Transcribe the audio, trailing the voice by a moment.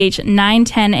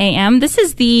9:10 a.m. This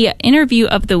is the interview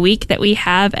of the week that we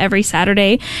have every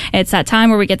Saturday. It's that time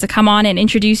where we get to come on and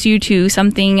introduce you to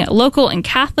something local and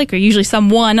Catholic, or usually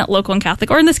someone local and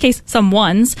Catholic, or in this case,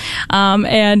 someone's.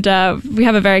 And we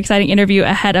have a very exciting interview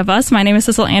ahead of us. My name is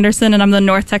Cecil Anderson, and I'm the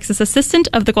North Texas assistant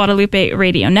of the Guadalupe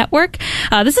Radio Network.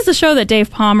 This is a show that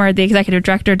Dave Palmer, the executive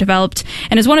director, developed,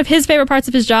 and is one of his favorite parts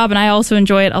of his job, and I also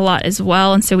enjoy it a lot as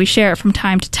well, and so we share it from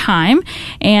time to time.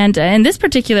 And in this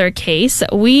particular case,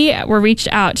 we were reached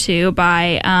out to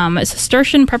by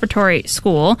Cistercian Preparatory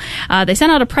School. They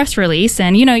sent out a press release,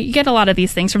 and you get a lot of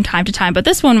these things from time to time, but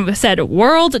this one said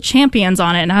World Champions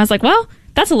on it, and I was like, well,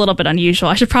 that's a little bit unusual.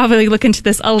 I should probably look into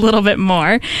this a little bit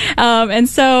more. And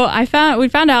so we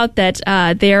found out that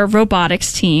their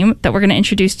robotics team that we're going to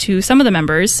introduce to some of the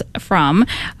members from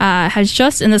has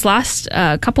just in this last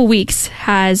couple weeks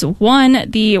has won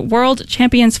the World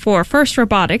Champions for FIRST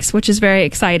Robotics, which is very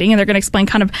exciting. And they're going to explain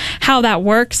kind of how that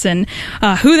works and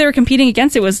who they were competing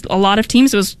against. It was a lot of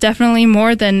teams. It was definitely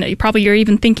more than probably you're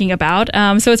even thinking about.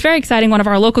 So it's very exciting. One of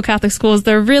our local Catholic schools.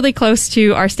 They're really close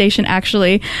to our station,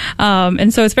 actually.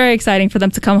 And so it's very exciting for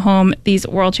them to come home, these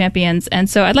world champions. And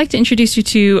so I'd like to introduce you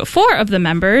to four of the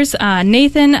members.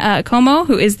 Nathan Como,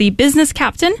 who is the business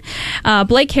captain.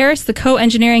 Blake Harris, the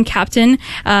co-engineering captain.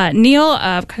 Neil,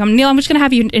 I'm just going to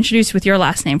have you introduce with your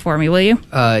last name for me, will you?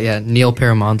 Neil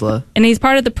Paramandla. And he's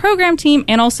part of the program team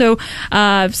and also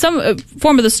some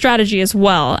form of the strategy as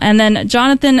well. And then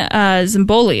Jonathan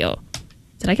Zimbolio.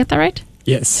 Did I get that right?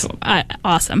 Yes.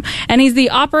 Awesome. And he's the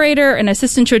operator and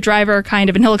assistant to a driver, kind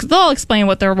of, and they'll explain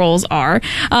what their roles are.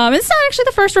 It's not actually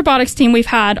the first robotics team we've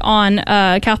had on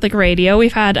Catholic radio.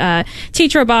 We've had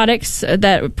Teach Robotics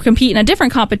that compete in a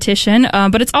different competition,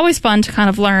 but it's always fun to kind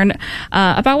of learn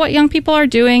about what young people are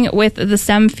doing with the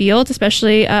STEM field,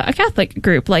 especially a Catholic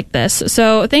group like this.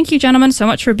 So thank you, gentlemen, so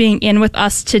much for being in with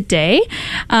us today.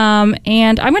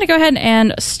 And I'm going to go ahead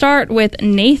and start with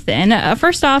Nathan.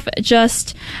 First off,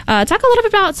 just talk a little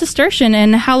bit about Cistercian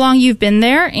and how long you've been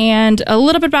there, and a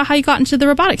little bit about how you got into the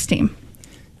robotics team.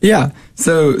 Yeah,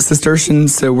 so Cistercian,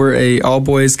 we're a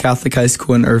all-boys Catholic high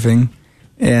school in Irving,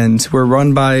 and we're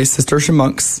run by Cistercian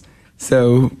monks.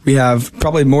 So we have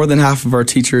probably more than half of our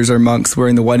teachers are monks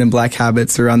wearing the white and black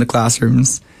habits around the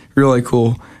classrooms. Really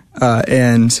cool.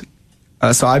 So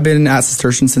I've been at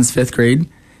Cistercian since 5th grade.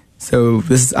 So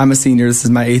I'm a senior. This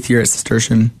is my 8th year at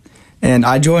Cistercian. And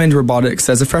I joined robotics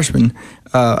as a freshman.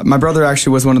 My brother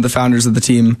actually was one of the founders of the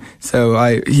team,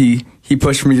 so he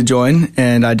pushed me to join,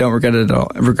 and I don't regret it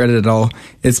at all.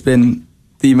 It's been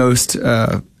the most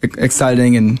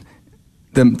exciting and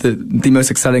the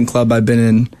most exciting club I've been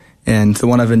in, and the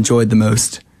one I've enjoyed the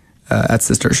most at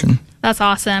Cistercian. That's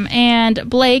awesome. And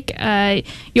Blake,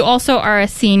 you also are a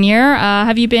senior.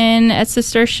 Have you been at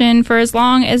Cistercian for as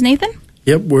long as Nathan?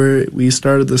 Yep, we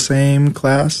started the same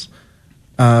class.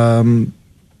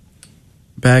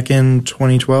 Back in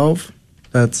 2012,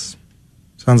 that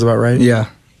sounds about right. Yeah,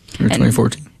 or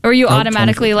 2014. Were you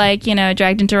automatically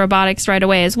dragged into robotics right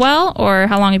away as well, or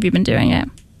how long have you been doing it?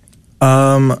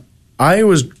 I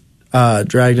was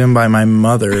dragged in by my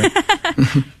mother.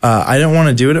 I didn't want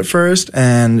to do it at first,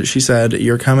 and she said,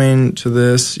 "You're coming to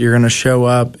this, you're going to show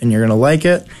up, and you're going to like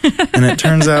it." And it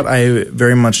turns out I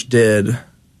very much did,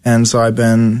 and so I've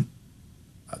been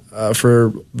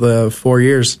for the 4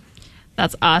 years.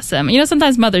 That's awesome.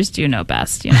 Sometimes mothers do know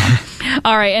best,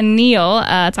 All right, and Neil,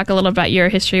 talk a little about your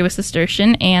history with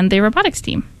Cistercian and the robotics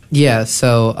team. Yeah,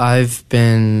 so I've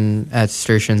been at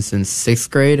Cistercian since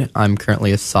 6th grade. I'm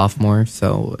currently a sophomore,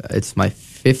 so it's my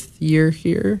 5th year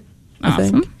here, I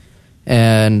think.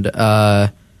 And I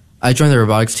joined the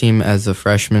robotics team as a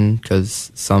freshman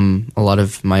because a lot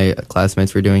of my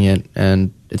classmates were doing it,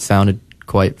 and it sounded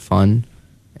quite fun.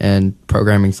 And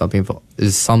programming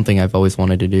is something I've always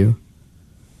wanted to do.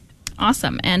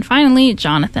 Awesome. And finally,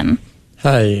 Jonathan.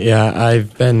 Hi. Yeah,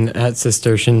 I've been at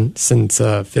Cistercian since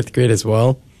 5th grade as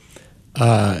well.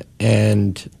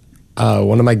 And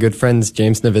one of my good friends,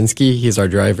 James Novinsky, he's our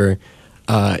driver.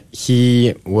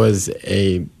 He was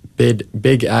a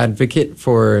big advocate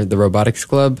for the robotics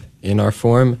club in our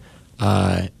form.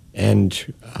 In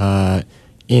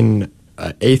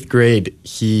 8th grade,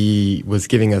 he was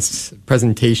giving us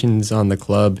presentations on the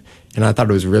club, and I thought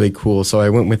it was really cool. So I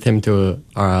went with him to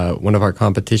one of our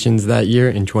competitions that year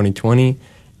in 2020,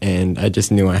 and I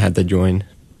just knew I had to join.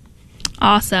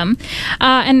 Awesome.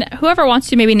 And whoever wants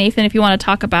to, maybe Nathan, if you want to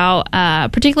talk about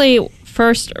particularly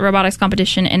first robotics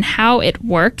competition and how it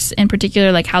works, in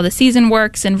particular, like how the season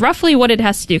works and roughly what it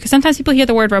has to do. Because sometimes people hear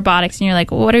the word robotics and you're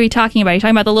like, well, what are we talking about? You're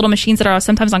talking about the little machines that are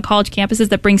sometimes on college campuses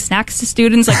that bring snacks to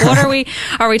students. Like, what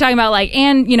are we talking about? Like,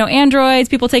 androids,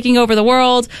 people taking over the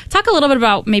world. Talk a little bit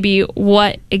about maybe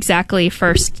what exactly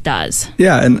FIRST does.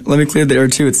 Yeah, and let me clear the air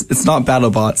too. It's not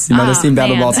BattleBots. You might have seen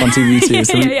BattleBots on TV too.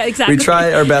 So yeah, exactly. We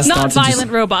try our best not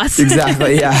violent robots.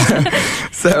 Exactly. Yeah.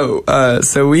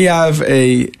 So we have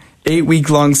a 8-week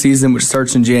long season which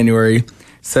starts in January.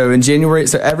 So in January,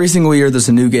 every single year there's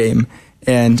a new game,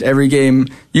 and every game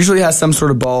usually has some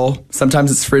sort of ball. Sometimes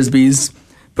it's frisbees,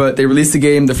 but they release the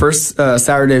game the first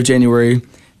Saturday of January,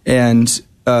 and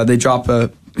they drop a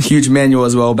huge manual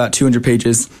as well, about 200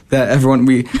 pages that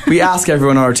we ask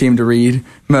everyone on our team to read.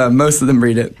 Most of them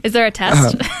read it. Is there a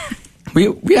test? We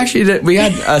actually did. We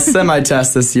had a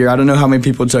semi-test this year. I don't know how many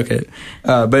people took it,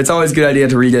 but it's always a good idea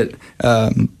to read it,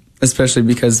 especially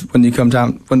because when you come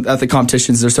down at the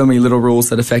competitions, there's so many little rules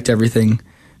that affect everything.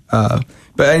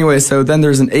 But anyway, so then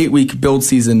there's an 8-week build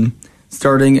season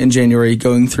starting in January,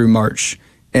 going through March,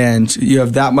 and you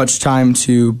have that much time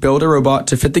to build a robot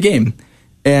to fit the game.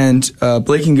 And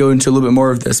Blake can go into a little bit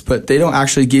more of this, but they don't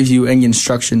actually give you any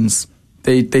instructions.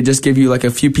 They just give you like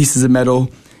a few pieces of metal.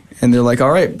 And they're like, all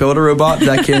right, build a robot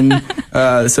that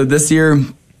can. So this year,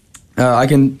 I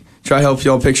can try to help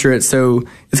y'all picture it. So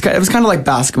it was kind of like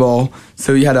basketball.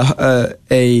 So you had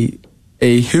a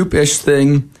hoop-ish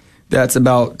thing that's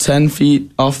about 10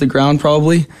 feet off the ground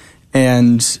probably,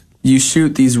 and you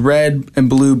shoot these red and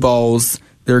blue balls.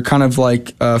 They're kind of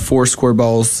like 4 square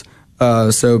balls.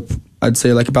 So I'd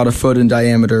say like about a foot in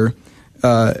diameter,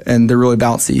 and they're really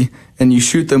bouncy. And you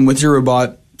shoot them with your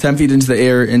robot 10 feet into the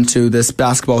air into this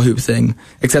basketball hoop thing,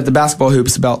 except the basketball hoop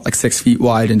is about like 6 feet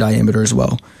wide in diameter as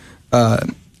well.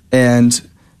 And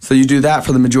so you do that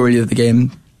for the majority of the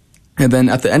game. And then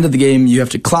at the end of the game, you have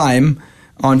to climb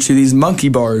onto these monkey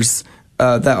bars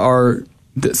so there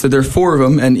are 4 of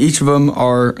them, and each of them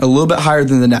are a little bit higher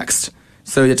than the next.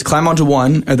 So you have to climb onto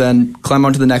one, and then climb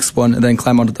onto the next one, and then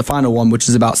climb onto the final one, which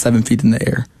is about 7 feet in the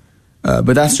air.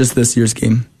 But that's just this year's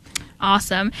game.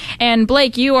 Awesome. And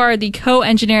Blake, you are the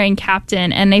co-engineering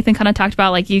captain, and Nathan kind of talked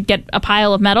about like you get a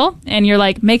pile of metal and you're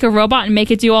like, make a robot and make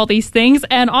it do all these things.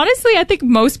 And honestly, I think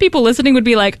most people listening would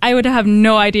be like, I would have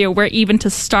no idea where even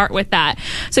to start with that.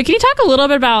 So can you talk a little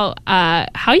bit about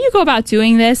how you go about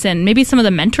doing this and maybe some of the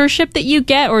mentorship that you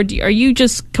get, or are you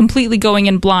just completely going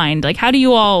in blind? Like, how do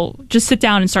you all just sit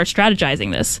down and start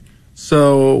strategizing this?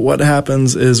 So what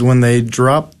happens is when they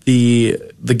drop the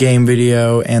game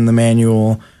video and the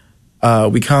manual,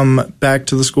 we come back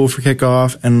to the school for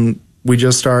kickoff, and we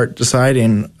just start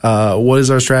deciding what is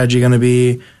our strategy going to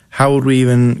be, how would we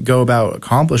even go about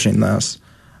accomplishing this.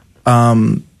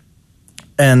 And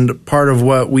part of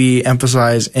what we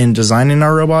emphasize in designing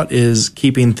our robot is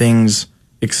keeping things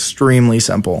extremely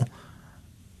simple.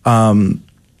 So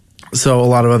a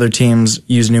lot of other teams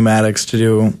use pneumatics to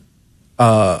do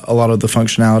a lot of the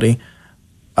functionality.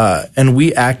 And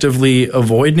we actively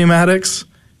avoid pneumatics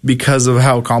because of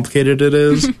how complicated it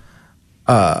is.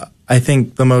 I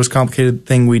think the most complicated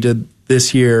thing we did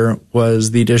this year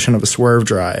was the addition of a swerve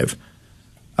drive,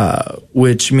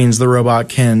 which means the robot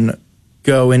can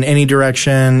go in any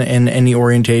direction, in any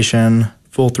orientation,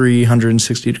 full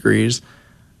 360 degrees.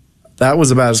 That was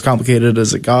about as complicated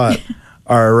as it got.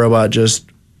 Our robot just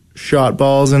shot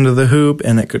balls into the hoop,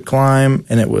 and it could climb,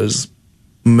 and it was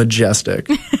majestic.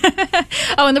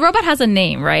 Oh, and the robot has a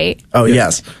name, right? Oh,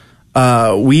 yes.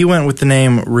 We went with the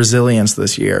name Resilience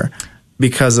this year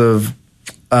because of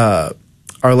our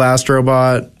last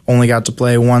robot only got to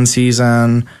play one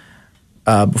season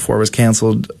before it was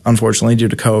canceled, unfortunately, due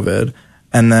to COVID.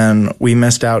 And then we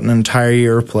missed out an entire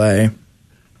year of play.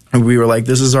 And we were like,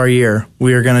 this is our year.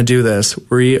 We are going to do this.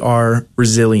 We are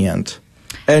resilient.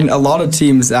 And a lot of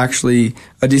teams, actually,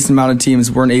 a decent amount of teams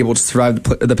weren't able to survive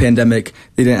the pandemic.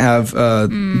 They didn't have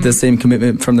the same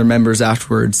commitment from their members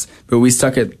afterwards. But we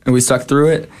stuck through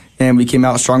it, and we came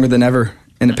out stronger than ever,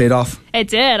 and it paid off. It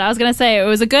did. I was going to say it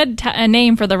was a good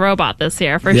name for the robot this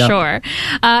year, for sure.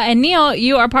 And Neil,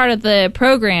 you are part of the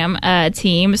program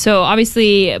team. So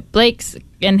obviously, Blake's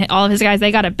and all of his guys,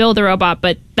 they got to build a robot,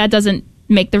 but that doesn't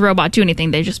make the robot do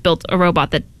anything. They just built a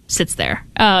robot that sits there.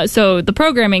 So the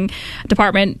programming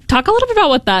department, talk a little bit about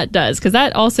what that does, because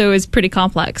that also is pretty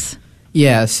complex.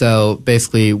 Yeah, so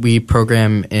basically we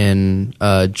program in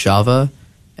Java,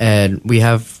 and we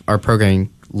have our programming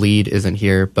lead isn't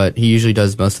here, but he usually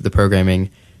does most of the programming.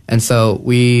 And so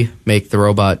we make the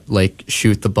robot like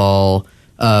shoot the ball.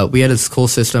 We had this cool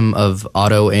system of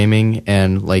auto aiming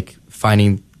and like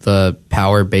finding the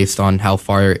power based on how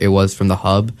far it was from the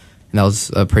hub. and that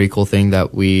was a pretty cool thing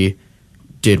that we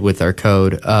did with our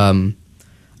code.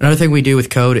 Another thing we do with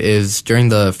code is during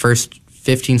the first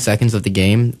 15 seconds of the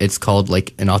game, it's called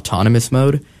like an autonomous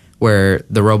mode, where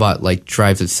the robot like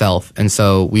drives itself. And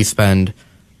so we spend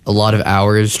a lot of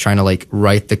hours trying to like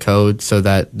write the code so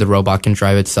that the robot can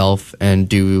drive itself and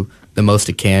do the most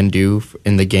it can do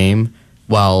in the game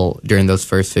while during those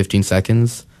first 15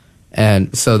 seconds.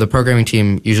 And so the programming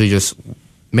team usually just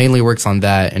mainly works on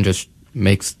that and just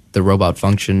makes the robot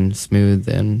function smooth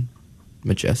and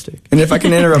majestic. And if I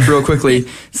can interrupt real quickly,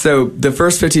 so the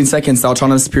first 15 seconds, the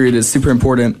autonomous period is super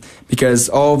important because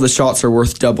all of the shots are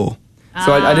worth double.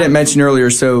 So I didn't mention earlier,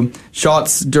 so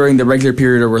shots during the regular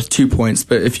period are worth 2 points,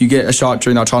 but if you get a shot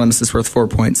during the autonomous, it's worth 4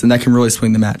 points, and that can really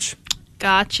swing the match.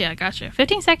 Gotcha.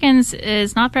 15 seconds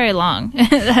is not very long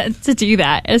to do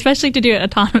that, especially to do it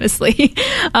autonomously.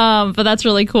 But that's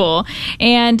really cool.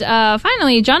 And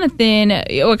finally, Jonathan,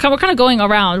 we're kind of going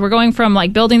around. We're going from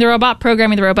like building the robot,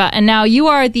 programming the robot, and now you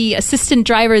are the assistant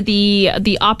driver,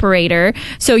 the operator.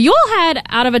 So you all had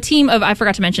out of a team of, I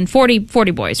forgot to mention, 40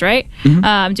 boys, right?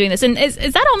 Mm-hmm. Doing this. And is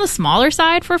that on the smaller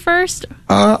side for first?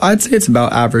 I'd say it's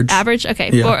about average. Average? Okay.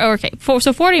 Yeah.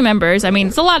 So 40 members. I mean,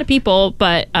 it's a lot of people,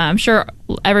 but I'm sure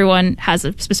everyone has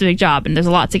a specific job and there's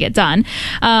a lot to get done.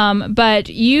 But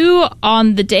you,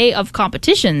 on the day of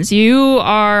competitions, you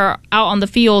are out on the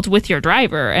field with your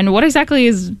driver. And what exactly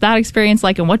is that experience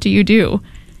like, and what do you do?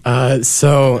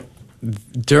 So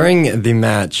during the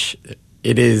match,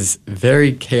 it is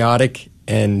very chaotic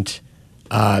and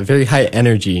very high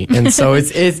energy. And so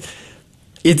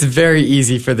it's very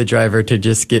easy for the driver to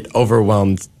just get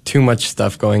overwhelmed, too much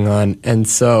stuff going on. And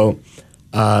so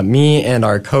me and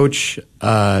our coach,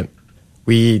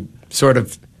 we sort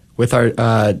of, with our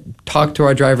talk to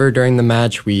our driver during the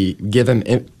match, we give him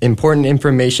important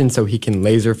information so he can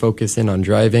laser focus in on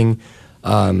driving.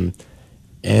 So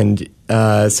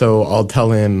I'll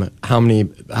tell him how many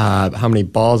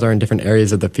balls are in different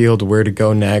areas of the field, where to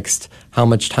go next, how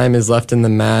much time is left in the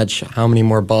match, how many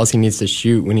more balls he needs to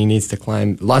shoot when he needs to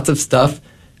climb. Lots of stuff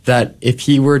that if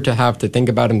he were to have to think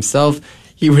about himself,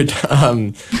 he would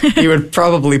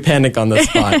probably panic on the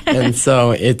spot. And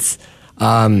so it's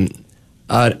an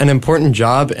important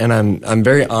job, and I'm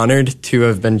very honored to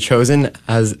have been chosen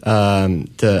as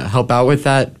to help out with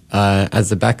that as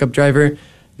the backup driver.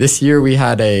 This year we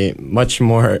had a much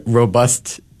more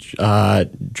robust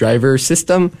driver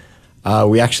system.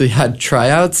 We actually had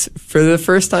tryouts for the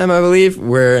first time, I believe,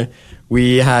 where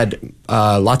we had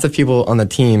lots of people on the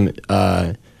team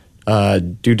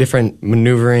do different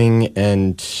maneuvering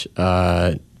and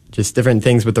just different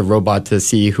things with the robot to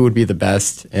see who would be the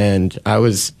best. And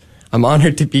I'm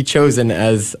honored to be chosen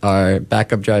as our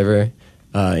backup driver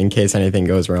in case anything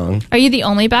goes wrong. Are you the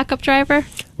only backup driver?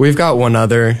 We've got one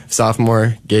other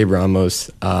sophomore, Gabe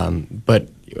Ramos, but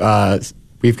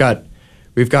we've got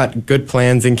good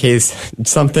plans in case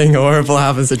something horrible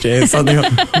happens to James. Something,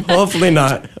 hopefully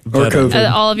not. Or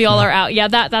COVID. All of y'all are out. Yeah,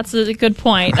 that's a good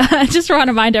point. Just want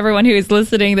to remind everyone who is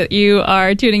listening that you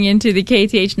are tuning into the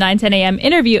KTH 9:10 a.m.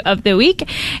 interview of the week,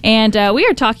 and we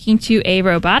are talking to a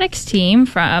robotics team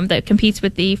that competes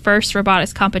with the first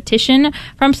robotics competition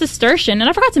from Cistercian. And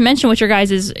I forgot to mention what your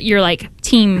like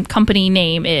team company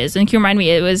name is. And can you remind me?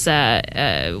 It was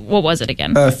what was it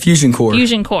again? Fusion Core.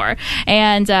 Fusion Core,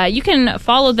 and you can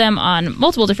follow them on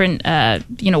multiple different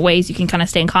ways. You can kind of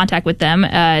stay in contact with them.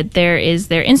 There is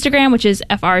their Instagram, which is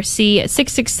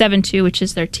FRC6672, which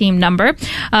is their team number.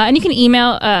 And you can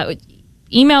email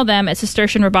them at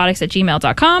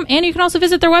cistercianrobotics@gmail.com. And you can also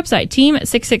visit their website,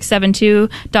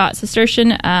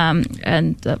 team6672.cistercian.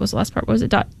 And that was the last part. What was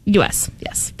it? .us.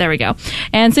 Yes, there we go.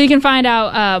 And so you can find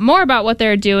out more about what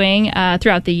they're doing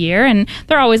throughout the year. And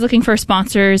they're always looking for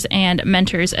sponsors and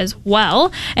mentors as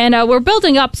well. And we're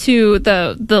building up to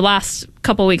the last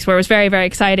couple weeks where it was very, very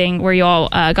exciting, where you all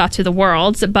got to the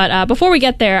Worlds. But before we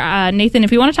get there, Nathan,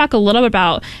 if you want to talk a little bit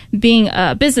about being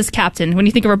a business captain, when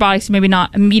you think of robotics, you're maybe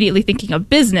not immediately thinking of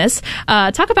business.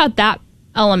 Talk about that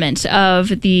element of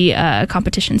the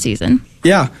competition season.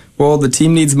 Yeah, well, the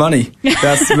team needs money.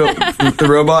 The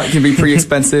robot can be pretty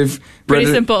expensive. Pretty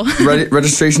simple.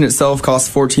 Registration itself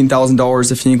costs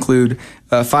 $14,000 if you include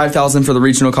 $5,000 for the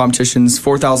regional competitions,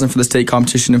 $4,000 for the state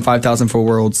competition, and $5,000 for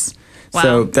Worlds. Wow.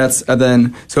 So that's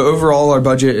so overall our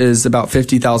budget is about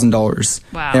 $50,000.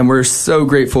 Wow. And we're so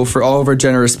grateful for all of our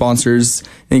generous sponsors,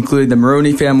 including the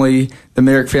Maroney family, the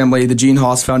Merrick family, the Gene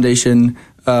Haas Foundation,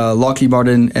 Lockheed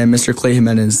Martin, and Mr. Clay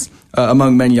Jimenez,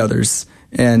 among many others.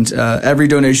 and every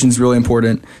donation is really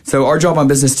important. So our job on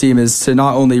business team is to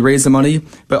not only raise the money,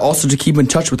 but also to keep in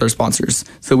touch with our sponsors.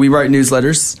 So we write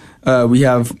newsletters. We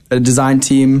have a design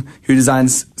team who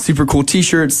designs super cool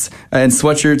T-shirts and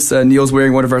sweatshirts. Neil's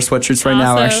wearing one of our sweatshirts right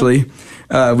now, actually.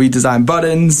 We design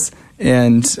buttons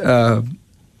and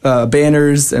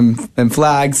banners and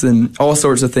flags and all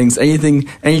sorts of things.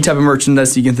 Any type of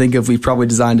merchandise you can think of, we've probably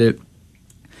designed it.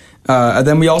 And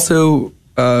then we also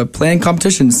plan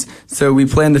competitions. So we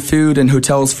plan the food and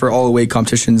hotels for all away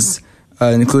competitions,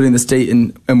 including the state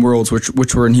and worlds,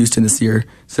 which were in Houston this year.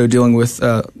 So dealing with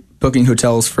booking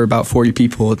hotels for about 40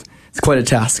 people. It's quite a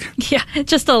task. Yeah,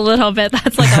 just a little bit.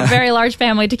 That's like a very large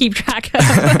family to keep track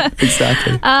of.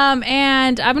 Exactly.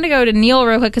 And I'm going to go to Neil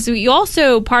real quick, because you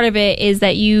also, part of it is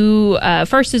that you,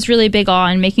 first is really big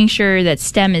on making sure that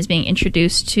STEM is being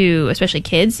introduced to, especially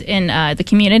kids in the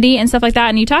community and stuff like that.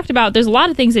 And you talked about, there's a lot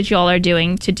of things that you all are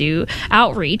doing to do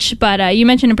outreach, but you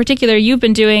mentioned in particular, you've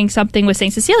been doing something with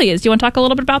St. Cecilia's. Do you want to talk a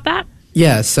little bit about that?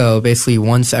 Yeah, so basically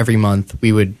once every month,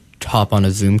 we would hop on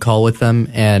a Zoom call with them,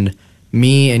 and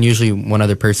me and usually one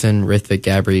other person, Rithvik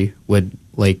Gabri, would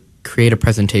create a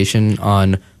presentation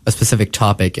on a specific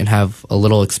topic and have a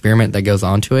little experiment that goes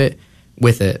onto it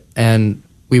with it. And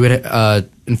we would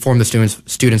inform the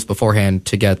students beforehand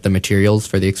to get the materials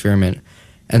for the experiment.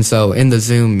 And so in the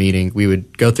Zoom meeting, we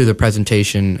would go through the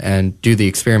presentation and do the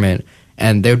experiment,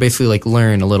 and they would basically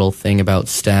learn a little thing about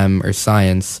STEM or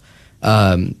science.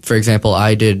 For example,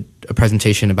 I did a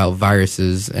presentation about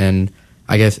viruses, and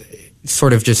I guess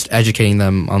sort of just educating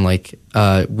them on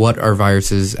what are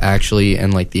viruses actually,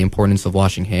 and the importance of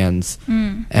washing hands.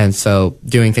 And so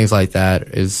doing things like that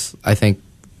is, I think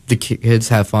the kids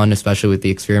have fun, especially with the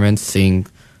experiments, seeing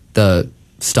the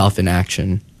stuff in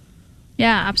action.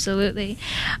 Yeah, absolutely.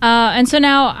 And so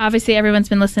now, obviously, everyone's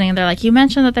been listening, and they're like, you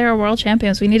mentioned that they were world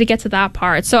champions. We need to get to that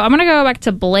part. So I'm going to go back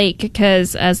to Blake,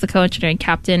 because as the co-engineering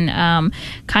captain,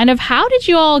 kind of how did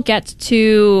you all get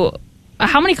to...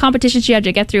 how many competitions you had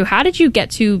to get through? How did you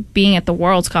get to being at the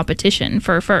World's competition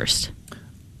for first?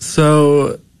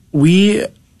 So we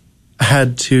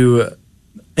had to,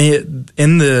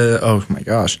 oh my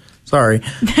gosh, sorry.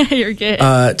 You're good.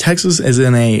 Texas is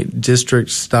in a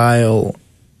district style,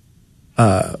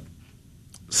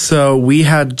 so we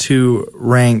had to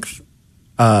rank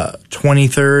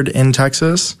 23rd in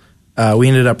Texas. We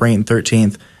ended up ranking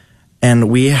 13th.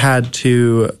 And we had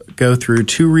to go through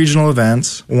 2 regional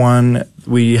events. One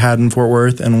we had in Fort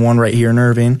Worth and one right here in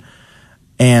Irving.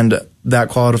 And that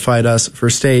qualified us for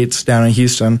states down in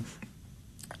Houston.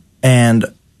 And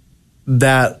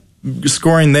that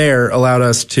scoring there allowed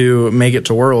us to make it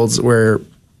to Worlds, where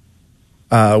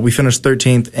we finished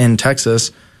 13th in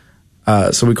Texas.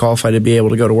 So we qualified to be able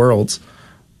to go to Worlds.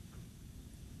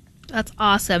 That's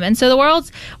awesome. And so the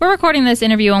Worlds, we're recording this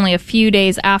interview only a few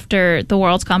days after the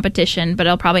Worlds competition, but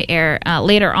it'll probably air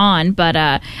later on.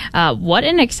 But what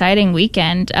an exciting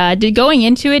weekend. Going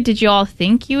into it, did you all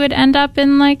think you would end up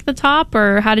in the top,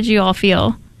 or how did you all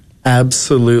feel?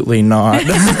 Absolutely not.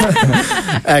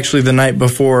 Actually, the night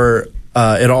before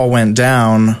it all went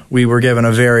down, we were given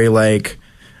a very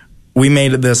we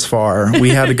made it this far.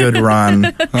 We had a good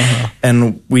run,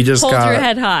 and we just hold your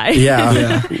head high.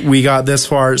 Yeah, we got this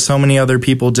far. So many other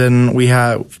people didn't. We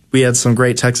had some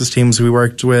great Texas teams we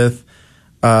worked with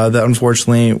that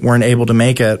unfortunately weren't able to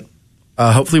make it.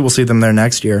 Hopefully, we'll see them there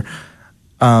next year.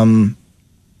 But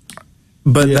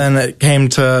then it came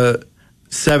to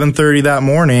 7:30 that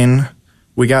morning.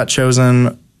 We got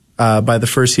chosen by the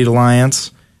First Seed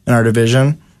Alliance in our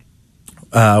division.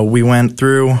 We went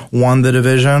through, won the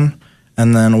division,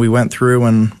 and then we went through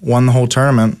and won the whole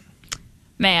tournament.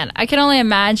 Man, I can only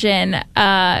imagine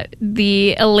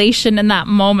the elation in that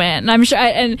moment. And I'm sure,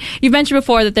 and you mentioned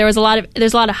before that there's a lot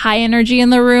of high energy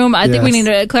in the room. I think we need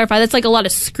to clarify that's a lot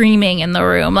of screaming in the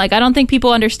room. I don't think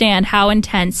people understand how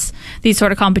intense these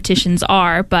sort of competitions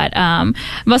are. But it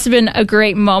must have been a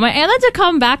great moment. And then to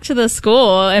come back to the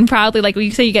school and proudly,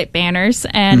 you say, you get banners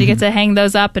and you get to hang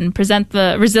those up and present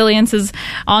the resiliences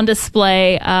on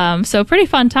display. So pretty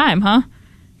fun time, huh?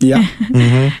 Yeah.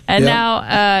 And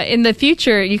now in the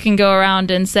future, you can go around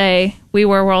and say, we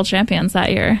were world champions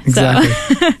that year. Exactly.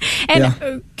 So, and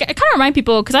kind of remind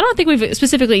people, because I don't think we've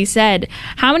specifically said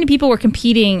how many people were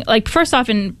competing, first off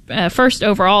in first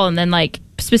overall, and then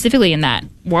specifically in that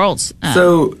Worlds.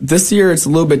 So this year it's a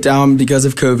little bit down because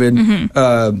of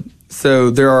COVID.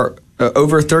 So there are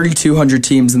over 3,200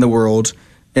 teams in the world,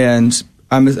 and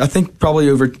I think probably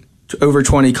over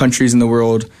 20 countries in the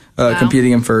world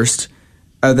competing in first.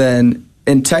 Then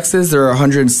in Texas, there are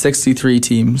 163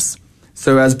 teams.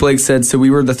 So as Blake said, we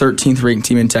were the 13th ranked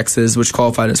team in Texas, which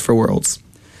qualified us for Worlds.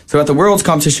 So at the Worlds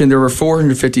competition, there were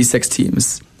 456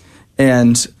 teams,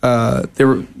 and they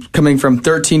were coming from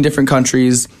 13 different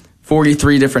countries,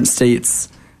 43 different states,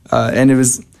 and it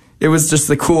was just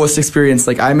the coolest experience.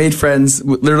 Like, I made friends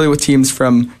literally with teams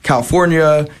from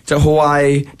California to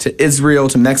Hawaii to Israel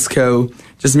to Mexico.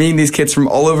 Just meeting these kids from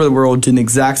all over the world doing the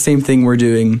exact same thing we're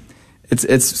doing.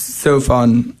 It's so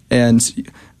fun. And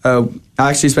I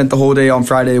actually spent the whole day on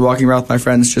Friday walking around with my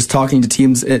friends, just talking to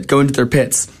teams, going to their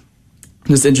pits,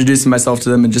 just introducing myself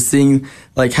to them and just seeing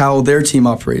like how their team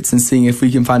operates and seeing if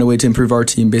we can find a way to improve our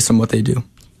team based on what they do.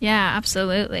 Yeah,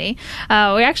 absolutely.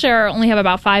 We actually only have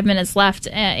about 5 minutes left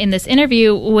in this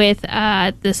interview with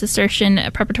the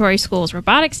Cistercian Preparatory School's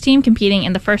robotics team competing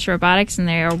in the FIRST Robotics, and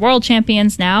they are world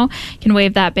champions now. Can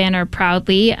wave that banner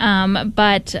proudly.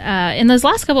 But in those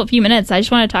last few minutes, I just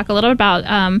want to talk a little about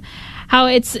how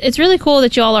it's really cool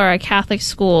that you all are a Catholic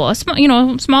school, a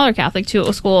smaller Catholic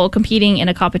school competing in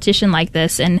a competition like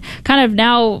this, and kind of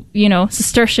now,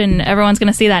 Cistercian, everyone's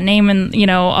going to see that name and,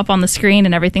 up on the screen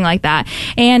and everything like that.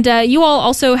 And you all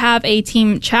also have a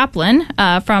team chaplain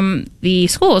from the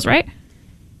schools, right?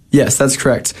 Yes, that's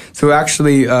correct. So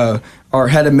actually, our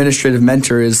head administrative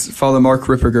mentor is Father Mark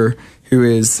Ripperger, who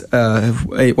is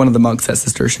one of the monks at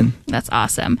Cistercian. That's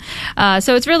awesome.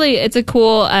 So it's a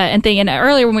cool thing. And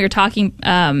earlier when we were talking,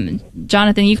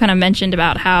 Jonathan, you kind of mentioned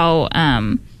about how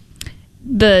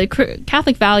the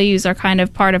Catholic values are kind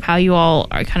of part of how you all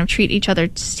are kind of treat each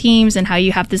other's teams, and how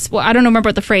you have this. Well, I don't remember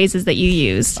what the phrase is that you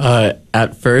used.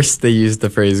 At first, they used the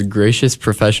phrase gracious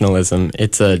professionalism.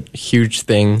 It's a huge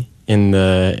thing in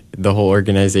the whole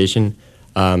organization.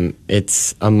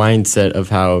 It's a mindset of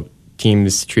how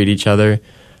teams treat each other,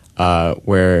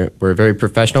 where we're very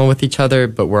professional with each other,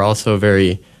 but we're also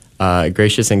very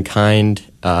gracious and kind,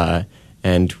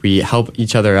 and we help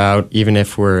each other out even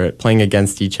if we're playing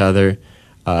against each other.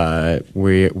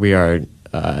 We are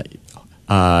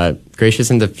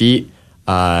gracious in defeat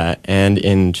and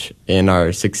in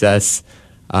our success,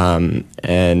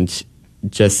 and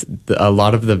just a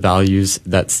lot of the values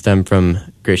that stem from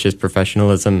gracious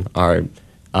professionalism are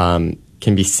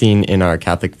can be seen in our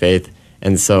Catholic faith,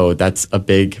 and so that's a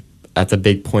big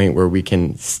point where we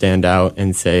can stand out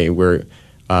and say we're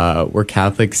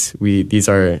Catholics. These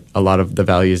are a lot of the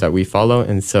values that we follow,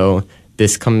 and so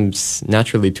this comes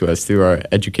naturally to us through our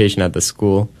education at the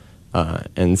school,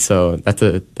 and so that's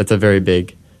a very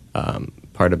big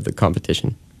part of the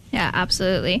competition. Yeah,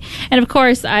 absolutely. And of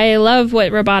course, I love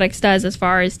what robotics does as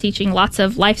far as teaching lots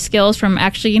of life skills from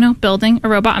actually, building a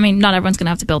robot. I mean, not everyone's going to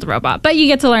have to build a robot, but you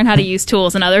get to learn how to use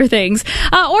tools and other things.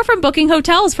 Or from booking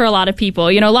hotels for a lot of people,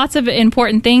 lots of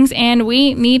important things. And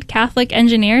we need Catholic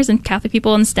engineers and Catholic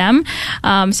people in STEM.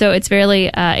 So it's really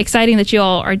exciting that you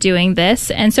all are doing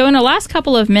this. And so in the last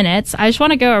couple of minutes, I just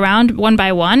want to go around one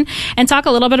by one and talk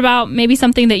a little bit about maybe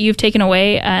something that you've taken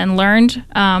away and learned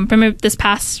from this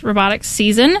past robotics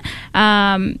season.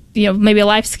 Maybe a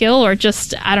life skill or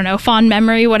just, I don't know, fond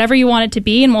memory, whatever you want it to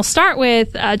be. And we'll start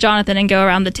with Jonathan and go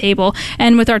around the table.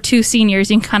 And with our two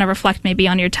seniors, you can kind of reflect maybe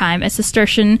on your time at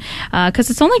Cistercian, because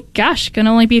it's only, going to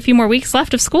only be a few more weeks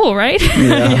left of school, right?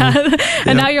 Yeah.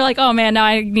 And now you're like, oh man, now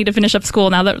I need to finish up school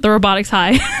now that the robotics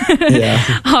high.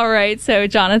 Yeah. All right. So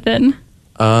Jonathan.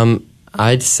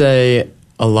 I'd say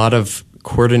a lot of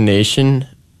coordination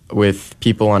with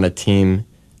people on a team,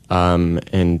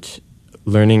 and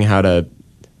learning how to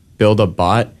build a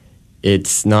bot.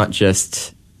 It's not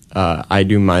just I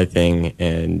do my thing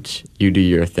and you do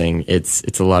your thing.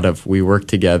 It's a lot of we work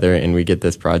together and we get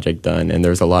this project done, and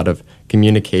there's a lot of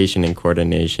communication and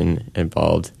coordination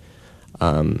involved,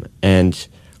 and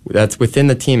that's within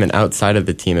the team and outside of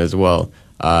the team as well.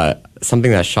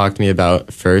 Something that shocked me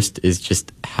about FIRST is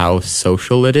just how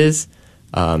social it is,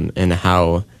 and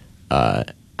how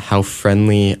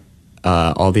friendly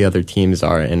all the other teams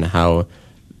are, and how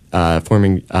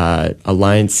forming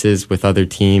alliances with other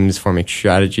teams, forming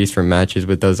strategies for matches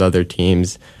with those other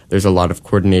teams. There's a lot of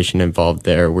coordination involved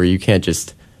there, where you can't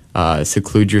just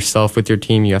seclude yourself with your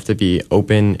team. You have to be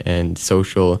open and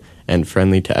social and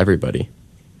friendly to everybody.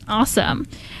 Awesome.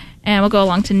 And we'll go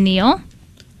along to Neil.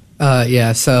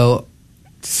 So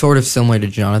sort of similar to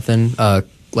Jonathan,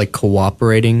 like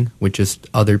cooperating with just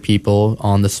other people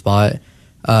on the spot.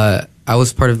 I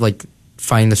was part of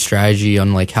finding the strategy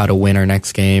on how to win our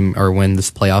next game or win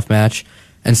this playoff match.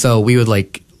 And so we would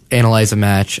analyze a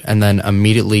match and then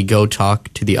immediately go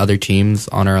talk to the other teams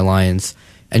on our alliance,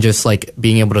 and just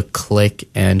being able to click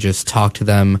and just talk to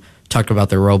them, talk about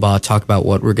their robot, talk about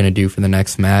what we're going to do for the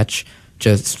next match,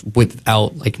 just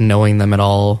without knowing them at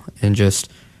all, and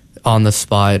just on the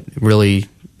spot really,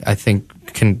 I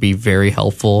think, can be very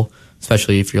helpful,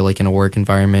 especially if you're in a work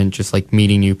environment, just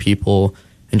meeting new people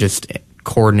and just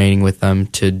coordinating with them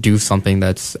to do something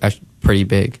that's actually pretty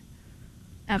big.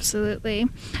 Absolutely.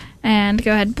 And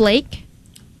go ahead, Blake.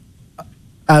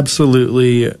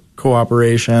 Absolutely,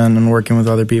 cooperation and working with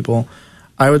other people.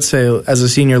 I would say, as a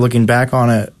senior looking back on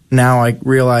it, now I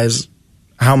realize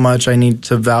how much I need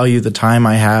to value the time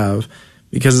I have,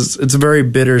 because it's very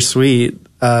bittersweet.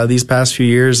 These past few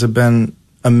years have been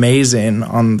amazing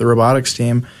on the robotics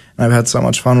team, and I've had so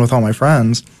much fun with all my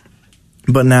friends.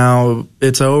 But now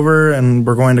it's over, and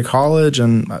we're going to college,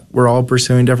 and we're all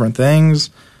pursuing different things,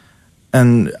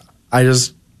 and I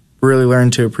just really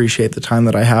learned to appreciate the time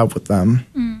that I have with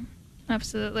them.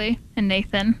 Absolutely. And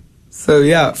Nathan? So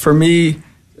yeah, for me,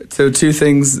 so two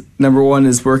things. Number one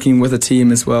is working with a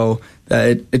team as well.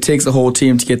 That it takes a whole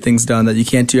team to get things done, that you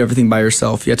can't do everything by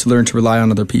yourself. You have to learn to rely on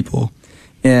other people.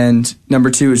 And number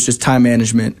two is just time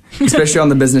management, especially on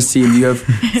the business team. You have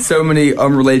so many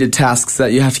unrelated tasks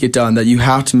that you have to get done, that you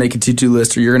have to make a to-do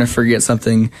list or you're going to forget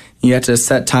something. You have to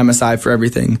set time aside for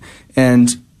everything.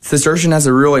 And Cistercian has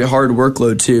a really hard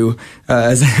workload too,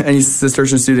 as any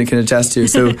Cistercian student can attest to.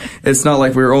 So it's not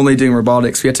like we're only doing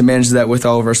robotics. We have to manage that with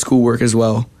all of our schoolwork as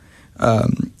well.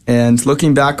 And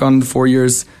looking back on the 4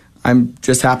 years, I'm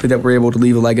just happy that we're able to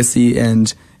leave a legacy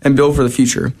and build for the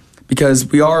future, because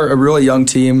we are a really young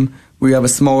team. We have a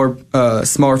smaller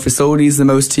facilities than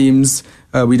most teams.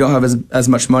 We don't have as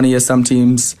much money as some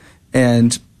teams,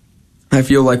 and I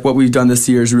feel like what we've done this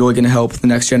year is really going to help the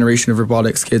next generation of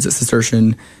robotics kids at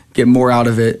Cistercian get more out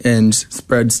of it and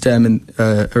spread STEM in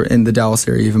the Dallas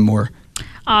area even more.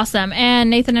 Awesome. And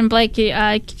Nathan and Blake,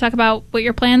 can you talk about what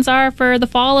your plans are for the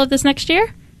fall of this next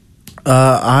year?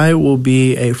 I will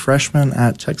be a freshman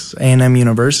at Texas A&M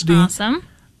University. Awesome.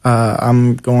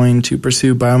 I'm going to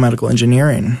pursue biomedical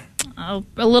engineering. A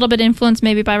little bit influenced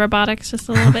maybe by robotics, just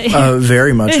a little bit.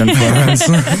 Very much influenced.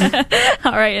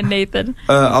 All right, and Nathan?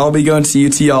 I'll be going to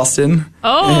UT Austin.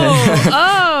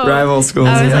 Oh. Rival schools.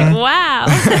 I was like, wow.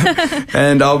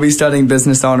 And I'll be studying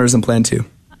business honors in Plan 2.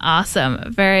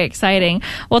 Awesome. Very exciting.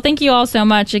 Well, thank you all so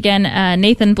much. Again,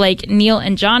 Nathan, Blake, Neil,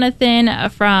 and Jonathan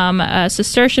from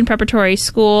Cistercian Preparatory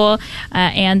School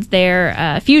and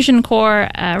their Fusion Core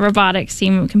robotics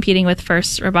team competing with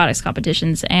FIRST robotics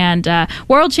competitions and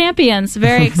world champions.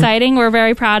 Very exciting. We're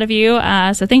very proud of you.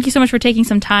 So thank you so much for taking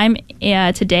some time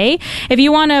today. If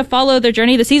you want to follow their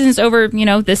journey, the season's over,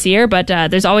 this year, but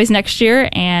there's always next year,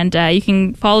 and you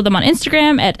can follow them on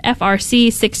Instagram at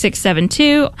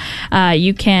FRC6672.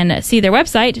 You can see their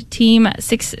website,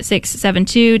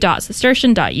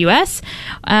 team6672.cistercian.us.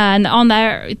 And on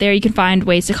there you can find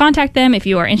ways to contact them if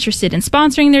you are interested in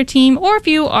sponsoring their team, or if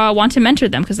you want to mentor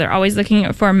them, because they're always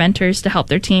looking for mentors to help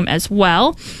their team as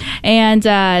well. And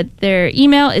their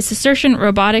email is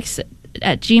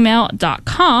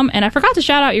cistercianrobotics@gmail.com. And I forgot to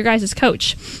shout out your guys'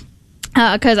 coach,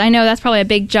 because I know that's probably a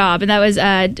big job, and that was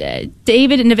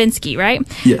David Novinsky, right?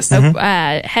 Yes.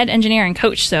 Head engineer and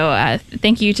coach. So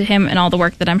thank you to him and all the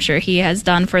work that I'm sure he has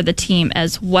done for the team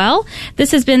as well.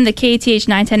 This has been the KATH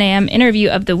 910 AM interview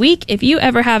of the week. If you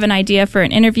ever have an idea for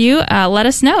an interview, let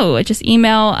us know. Just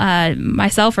email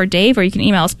myself or Dave, or you can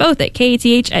email us both at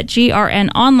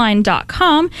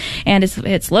kath@grnonline.com. And if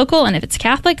it's local and if it's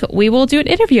Catholic, we will do an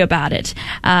interview about it.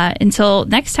 Until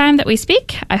next time that we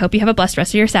speak, I hope you have a blessed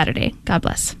rest of your Saturday. God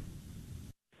bless.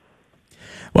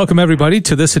 Welcome, everybody,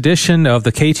 to this edition of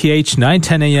the KATH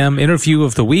 910 AM interview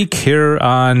of the week here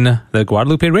on the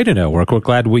Guadalupe Radio Network. We're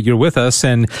glad you're with us,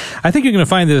 and I think you're going to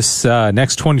find this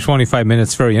next 20-25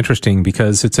 minutes very interesting,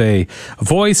 because it's a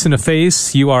voice and a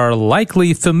face you are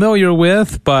likely familiar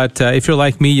with, but if you're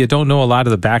like me, you don't know a lot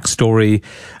of the backstory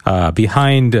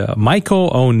behind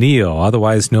Michael O'Neill,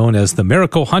 otherwise known as the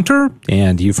Miracle Hunter,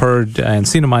 and you've heard and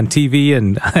seen him on TV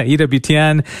and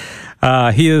EWTN.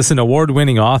 He is an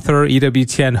award-winning author,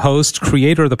 EWTN host,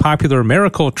 creator of the popular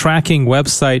miracle tracking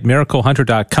website,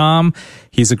 miraclehunter.com.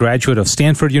 He's a graduate of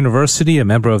Stanford University, a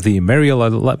member of the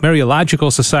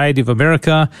Mariological Society of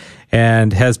America,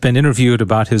 and has been interviewed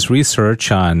about his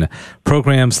research on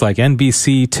programs like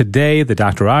NBC Today, The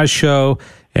Dr. Oz Show,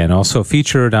 and also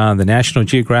featured on the National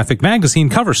Geographic magazine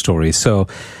cover story. So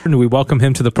we welcome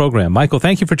him to the program. Michael,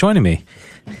 thank you for joining me.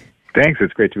 Thanks.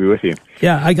 It's great to be with you.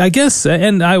 Yeah, I guess,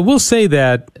 and I will say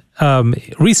that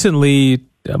recently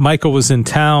Michael was in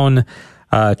town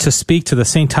to speak to the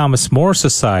St. Thomas More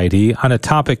Society on a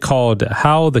topic called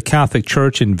How the Catholic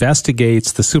Church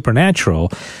Investigates the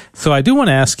Supernatural. So I do want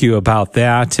to ask you about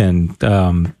that and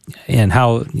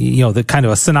how, the kind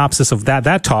of a synopsis of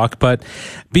that talk. But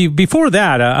before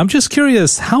that, I'm just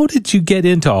curious, how did you get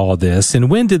into all of this, and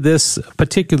when did this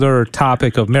particular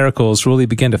topic of miracles really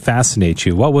begin to fascinate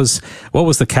you? What was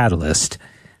the catalyst?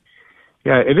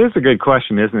 Yeah, it is a good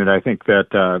question, isn't it? I think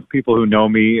that people who know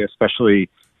me, especially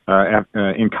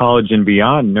in college and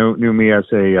beyond, knew me as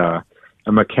a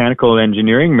mechanical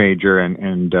engineering major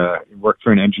and worked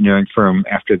for an engineering firm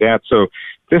after that. So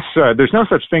there's no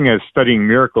such thing as studying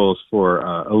miracles for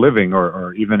a living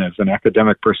or even as an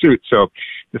academic pursuit. So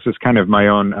this is kind of my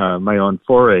own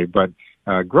foray. But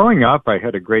growing up, I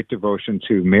had a great devotion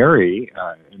to Mary,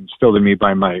 instilled in me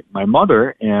by my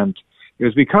mother, and it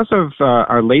was because of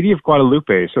Our Lady of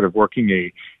Guadalupe sort of working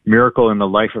a miracle in the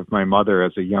life of my mother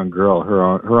as a young girl.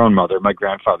 Her own mother, my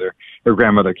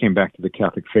grandmother came back to the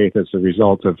Catholic faith as a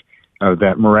result of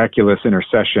that miraculous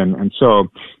intercession. And so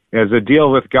as a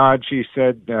deal with God, she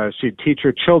said she'd teach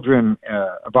her children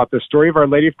about the story of Our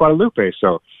Lady of Guadalupe.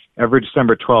 So every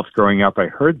December 12th growing up, I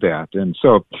heard that. And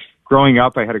so growing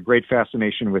up, I had a great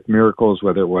fascination with miracles,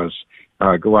 whether it was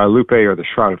Guadalupe or the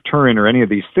Shroud of Turin or any of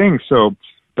these things. So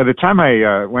by the time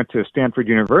I went to Stanford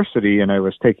University and I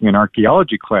was taking an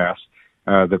archaeology class,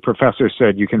 the professor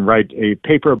said, you can write a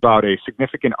paper about a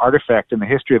significant artifact in the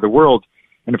history of the world.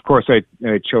 And of course, I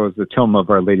chose the tomb of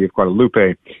Our Lady of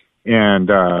Guadalupe. And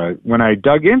when I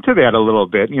dug into that a little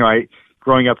bit,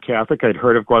 growing up Catholic, I'd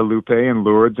heard of Guadalupe and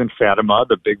Lourdes and Fatima,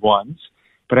 the big ones.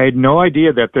 But I had no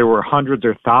idea that there were hundreds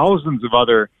or thousands of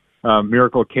other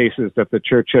miracle cases that the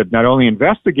church had not only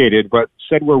investigated, but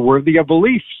said were worthy of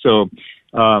belief. So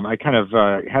I kind of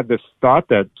had this thought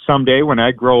that someday when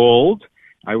I grow old,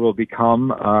 I will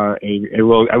become I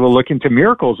will look into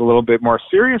miracles a little bit more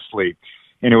seriously.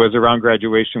 And it was around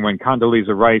graduation when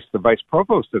Condoleezza Rice, the vice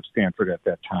provost of Stanford at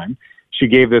that time, she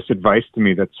gave this advice to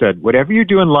me that said, whatever you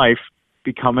do in life,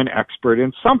 become an expert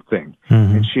in something.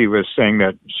 Mm-hmm. And she was saying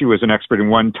that she was an expert in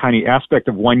one tiny aspect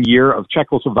of 1 year of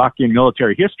Czechoslovakian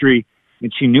military history,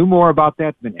 and she knew more about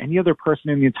that than any other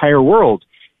person in the entire world.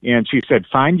 And she said,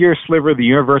 find your sliver of the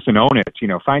universe and own it,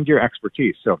 find your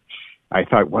expertise. So I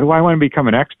thought, what do I want to become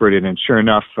an expert in? And sure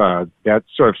enough, that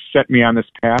sort of set me on this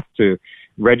path to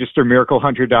register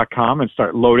miraclehunter.com and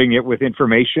start loading it with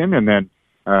information. And then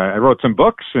I wrote some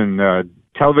books and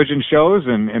television shows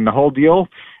and the whole deal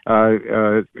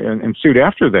ensued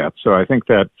after that. So I think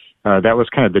that that was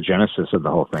kind of the genesis of the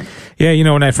whole thing. Yeah,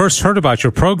 when I first heard about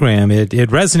your program, it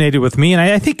resonated with me. And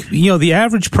I think, the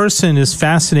average person is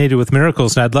fascinated with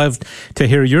miracles, and I'd love to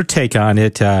hear your take on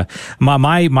it.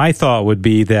 My thought would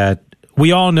be that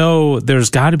we all know there's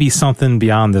got to be something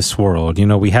beyond this world.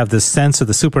 We have this sense of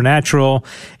the supernatural,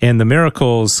 and the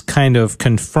miracles kind of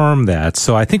confirm that.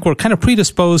 So I think we're kind of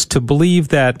predisposed to believe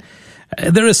that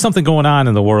there is something going on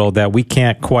in the world that we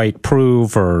can't quite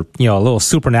prove, or, a little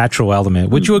supernatural element.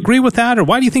 Would you agree with that, or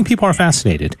why do you think people are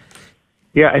fascinated?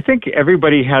 Yeah, I think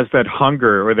everybody has that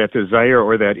hunger or that desire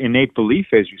or that innate belief,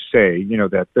 as you say,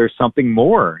 that there's something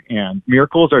more. And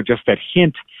miracles are just that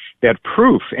hint, that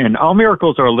proof. And all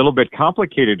miracles are a little bit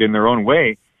complicated in their own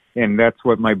way. And that's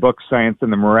what my book, Science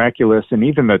and the Miraculous, and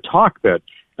even the talk that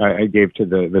I gave to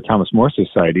the Thomas More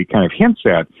Society kind of hints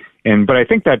at. But I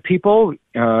think that people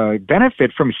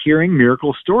benefit from hearing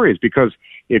miracle stories because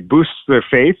it boosts their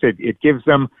faith. It gives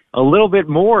them a little bit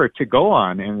more to go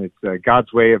on. And it's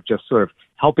God's way of just sort of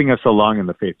helping us along in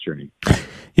the faith journey.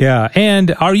 Yeah.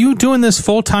 And are you doing this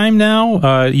full time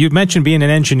now? You mentioned being an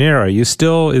engineer. Is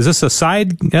this a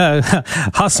side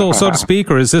hustle, so to speak,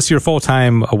 or is this your full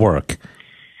time work?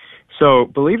 So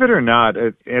believe it or not,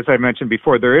 as I mentioned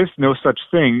before, there is no such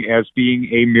thing as being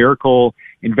a miracle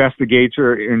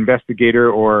investigator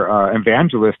or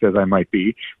evangelist, as I might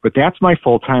be, but that's my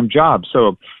full-time job.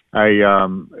 So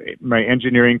my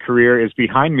engineering career is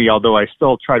behind me, although I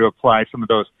still try to apply some of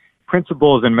those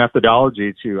principles and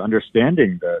methodology to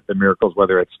understanding the miracles,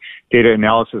 whether it's data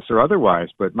analysis or otherwise.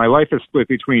 But my life is split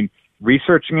between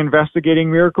researching, investigating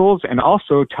miracles, and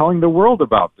also telling the world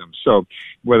about them. So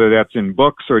whether that's in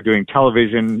books or doing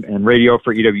television and radio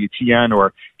for EWTN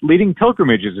or leading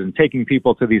pilgrimages and taking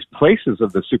people to these places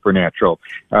of the supernatural,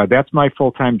 that's my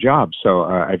full-time job. So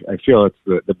I feel it's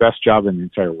the best job in the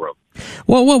entire world.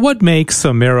 Well, what makes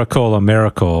a miracle a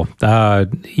miracle?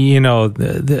 That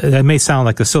may sound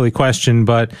like a silly question,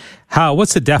 but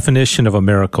what's the definition of a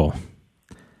miracle?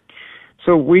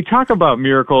 So we talk about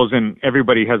miracles, and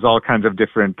everybody has all kinds of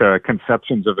different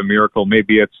conceptions of a miracle.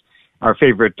 Maybe it's our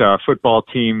favorite football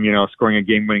team, scoring a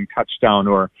game-winning touchdown,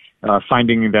 or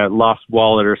finding that lost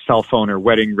wallet or cell phone or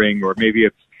wedding ring, or maybe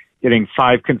it's getting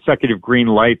 5 consecutive green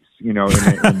lights,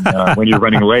 when you're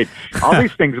running late. All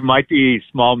these things might be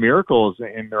small miracles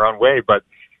in their own way, but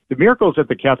the miracles that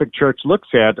the Catholic Church looks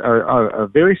at are a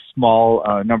very small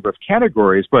number of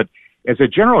categories, but as a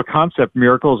general concept,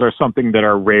 miracles are something that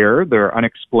are rare, they're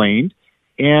unexplained,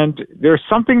 and they're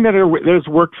something that has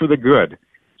worked for the good.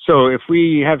 So if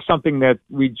we have something that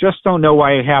we just don't know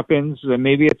why it happens, then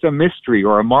maybe it's a mystery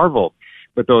or a marvel.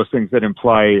 But those things that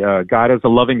imply God as a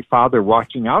loving Father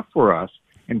watching out for us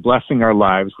and blessing our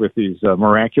lives with these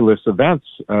miraculous events,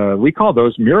 we call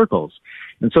those miracles.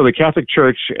 And so the Catholic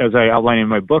Church, as I outline in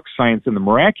my book, Science and the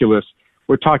Miraculous,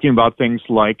 we're talking about things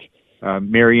like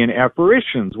Marian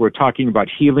apparitions. We're talking about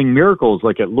healing miracles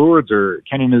like at Lourdes or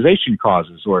canonization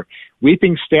causes, or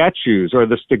weeping statues, or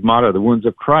the stigmata, the wounds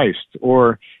of Christ,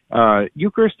 or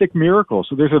Eucharistic miracles.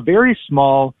 So there's a very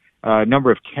small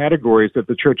number of categories that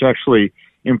the Church actually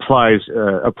applies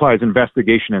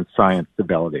investigation and science to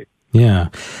validate. Yeah.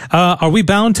 Are we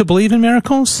bound to believe in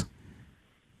miracles?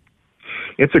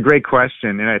 It's a great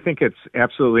question, and I think it's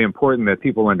absolutely important that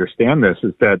people understand this,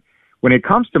 is that when it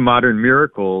comes to modern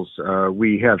miracles,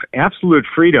 we have absolute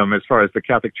freedom, as far as the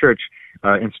Catholic Church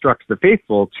instructs the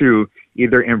faithful, to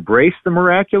either embrace the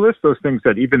miraculous, those things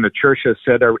that even the Church has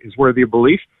said is worthy of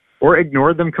belief, or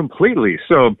ignore them completely.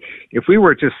 So if we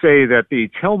were to say that the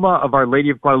tilma of Our Lady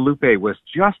of Guadalupe was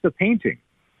just a painting,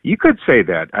 you could say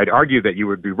that. I'd argue that you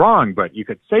would be wrong, but you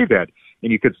could say that,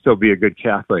 and you could still be a good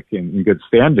Catholic in good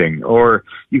standing. Or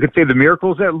you could say the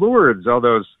miracles at Lourdes, all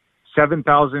those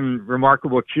 7,000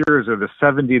 remarkable cures, or the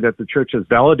 70 that the Church has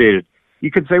validated. You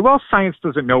could say, well, science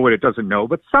doesn't know what it doesn't know,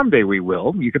 but someday we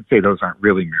will. You could say those aren't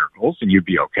really miracles, and you'd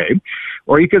be okay.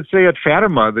 Or you could say at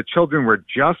Fatima, the children were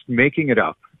just making it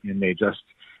up, and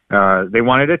they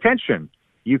wanted attention.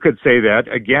 You could say that.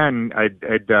 Again,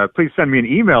 please send me an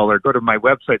email or go to my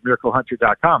website,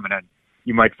 miraclehunter.com, and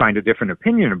you might find a different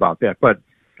opinion about that. But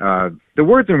the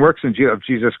words and works of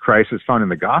Jesus Christ as found in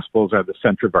the Gospels are the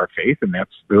center of our faith, and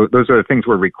those are the things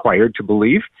we're required to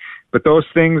believe. But those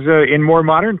things in more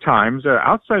modern times,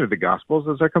 outside of the Gospels,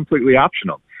 those are completely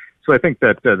optional. So I think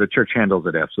that the Church handles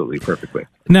it absolutely perfectly.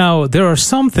 Now, there are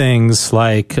some things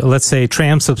like, let's say,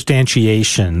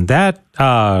 transubstantiation. That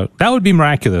would be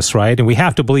miraculous, right? And we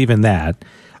have to believe in that.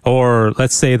 Or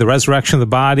let's say the resurrection of the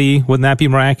body, wouldn't that be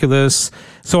miraculous?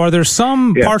 So are there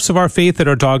some parts of our faith that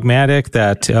are dogmatic,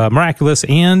 that miraculous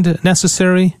and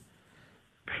necessary?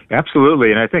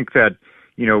 Absolutely, and I think that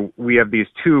we have these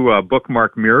two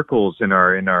bookmark miracles in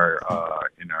our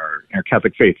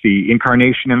Catholic faith: the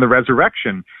incarnation and the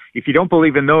resurrection. If you don't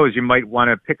believe in those, you might want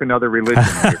to pick another religion.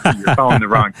 You're following the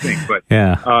wrong thing. But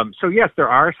so yes, there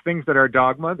are things that are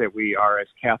dogma that we are as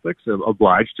Catholics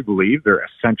obliged to believe. They're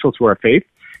essential to our faith.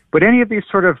 But any of these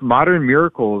sort of modern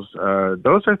miracles,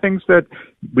 those are things that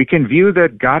we can view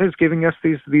that God is giving us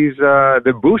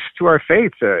the boost to our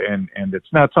faith, and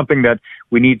it's not something that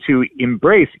we need to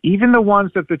embrace. Even the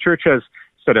ones that the Church has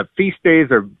set up feast days,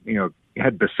 or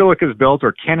had basilicas built,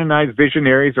 or canonized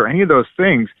visionaries, or any of those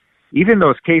things. Even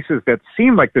those cases that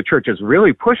seem like the Church is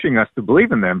really pushing us to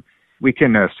believe in them, we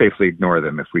can safely ignore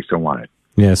them if we so want it.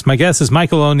 Yes, my guest is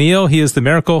Michael O'Neill. He is the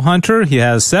Miracle Hunter. He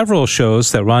has several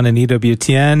shows that run in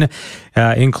EWTN,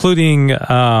 including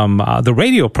the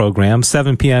radio program,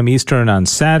 7 p.m. Eastern on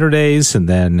Saturdays, and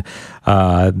then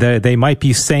They Might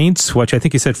Be Saints, which I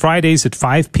think he said Fridays at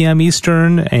 5 p.m.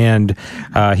 Eastern, and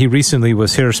he recently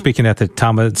was here speaking at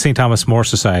the St. Thomas More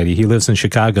Society. He lives in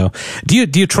Chicago. Do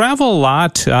you travel a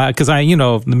lot? Because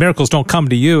the miracles don't come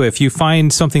to you. If you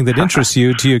find something that interests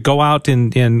you, do you go out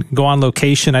and go on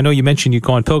location? I know you mentioned you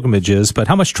go on pilgrimages, but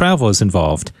how much travel is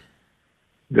involved?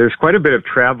 There's quite a bit of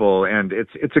travel, and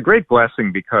it's a great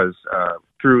blessing because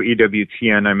through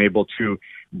EWTN, I'm able to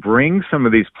bring some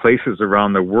of these places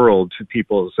around the world to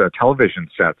people's television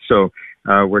sets. So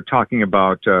we're talking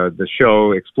about the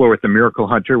show Explore with the Miracle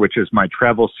Hunter, which is my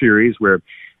travel series where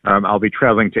I'll be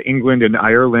traveling to England and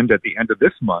Ireland at the end of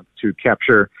this month to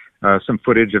capture some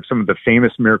footage of some of the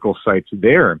famous miracle sites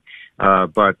there.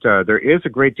 But there is a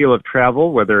great deal of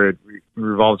travel, whether it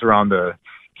revolves around the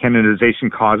canonization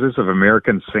causes of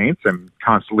American saints. I'm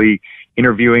constantly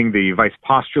interviewing the vice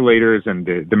postulators and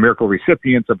the miracle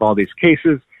recipients of all these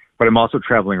cases, but I'm also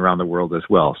traveling around the world as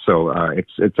well. So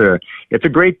it's a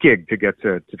great gig to get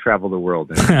to travel the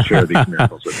world and share these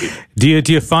miracles with people.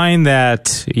 Do you find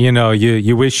that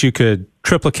you wish you could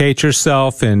triplicate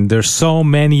yourself, and there's so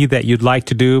many that you'd like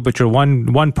to do, but you're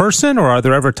one person, or are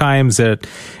there ever times that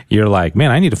you're like,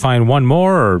 man, I need to find one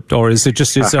more, or is it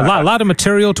just a lot of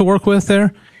material to work with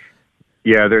there?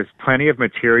 Yeah, there's plenty of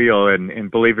material, and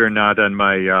believe it or not, on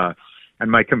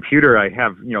my computer, I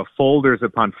have folders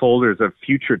upon folders of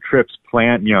future trips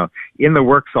planned, in the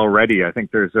works already. I think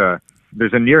there's a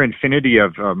near infinity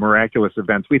of miraculous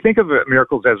events. We think of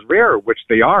miracles as rare, which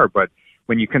they are, but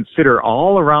when you consider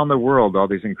all around the world, all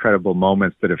these incredible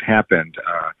moments that have happened,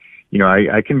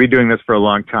 I can be doing this for a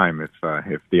long time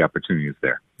if the opportunity is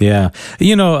there. Yeah.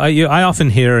 I often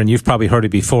hear, and you've probably heard it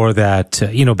before, that,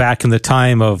 back in the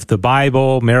time of the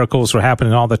Bible, miracles were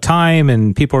happening all the time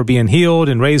and people were being healed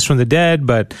and raised from the dead.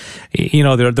 But,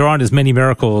 there aren't as many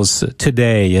miracles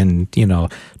today in,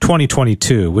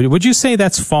 2022. Would you say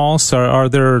that's false?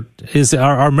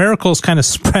 Are miracles kind of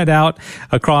spread out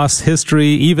across history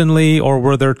evenly, or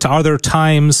are there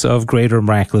times of greater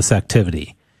miraculous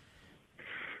activity?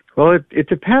 Well, it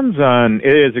depends on.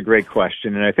 It is a great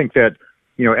question, and I think that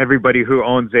everybody who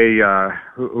owns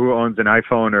who owns an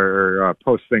iPhone or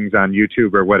posts things on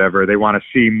YouTube or whatever, they want to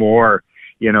see more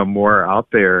out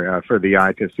there for the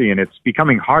eye to see, and it's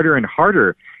becoming harder and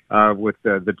harder with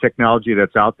the technology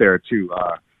that's out there to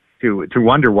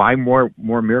wonder why more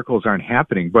miracles aren't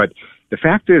happening. But the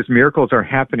fact is, miracles are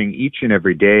happening each and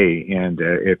every day, and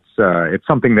it's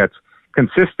something that's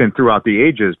consistent throughout the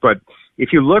ages. But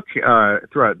if you look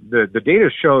throughout the data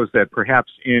shows that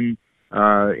perhaps in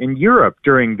Europe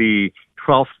during the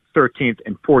 12th, 13th,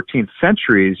 and 14th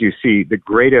centuries, you see the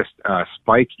greatest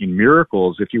spike in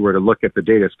miracles if you were to look at the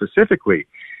data specifically.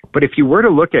 But if you were to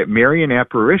look at Marian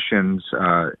apparitions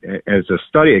as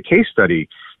a case study,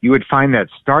 you would find that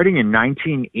starting in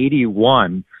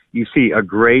 1981, you see a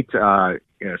great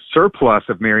surplus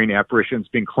of Marian apparitions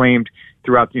being claimed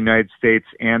throughout the United States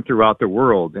and throughout the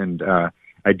world. And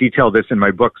I detail this in my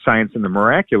book, Science and the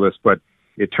Miraculous, but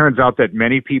it turns out that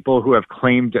many people who have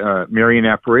claimed Marian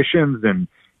apparitions in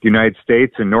the United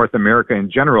States and North America in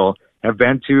general have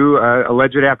been to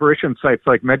alleged apparition sites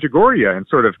like Medjugorje and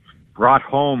sort of brought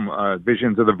home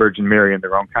visions of the Virgin Mary in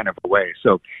their own kind of a way.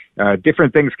 So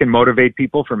different things can motivate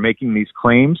people for making these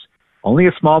claims. Only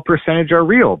a small percentage are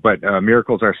real, but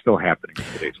miracles are still happening in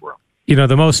today's world.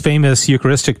 The most famous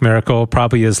Eucharistic miracle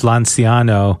probably is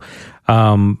Lanciano.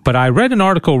 But I read an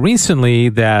article recently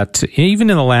that even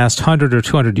in the last 100 or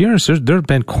 200 years, there have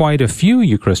been quite a few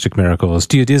Eucharistic miracles.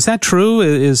 Is that true?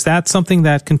 Is that something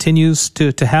that continues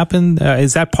to happen?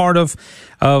 Is that part of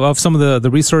some of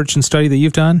the research and study that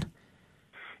you've done?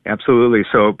 Absolutely.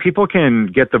 So people can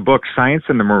get the book Science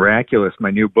and the Miraculous, my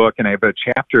new book, and I have a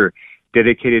chapter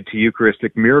dedicated to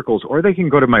Eucharistic miracles, or they can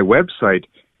go to my website,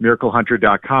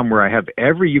 miraclehunter.com, where I have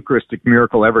every Eucharistic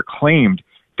miracle ever claimed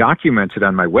documented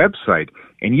on my website,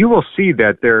 and you will see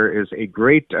that there is a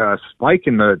great spike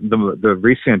in the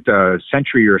recent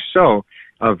century or so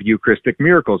of Eucharistic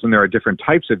miracles, and there are different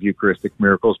types of Eucharistic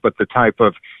miracles, but the type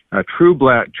of true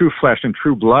flesh and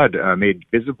true blood made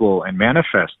visible and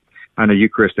manifest on a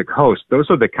Eucharistic host, those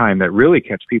are the kind that really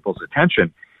catch people's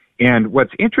attention. And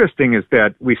what's interesting is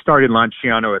that we started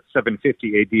Lanciano at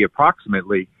 750 AD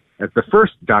approximately as the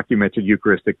first documented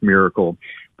Eucharistic miracle.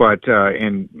 But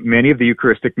and many of the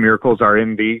Eucharistic miracles are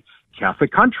in the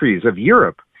Catholic countries of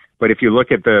Europe. But if you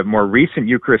look at the more recent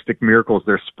Eucharistic miracles,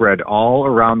 they're spread all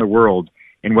around the world.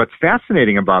 And what's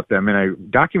fascinating about them, and I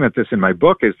document this in my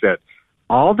book, is that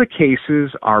all the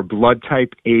cases are blood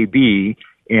type AB,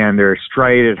 and they're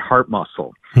striated heart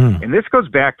muscle. And this goes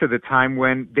back to the time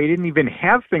when they didn't even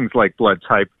have things like blood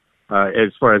type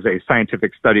as far as a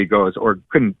scientific study goes, or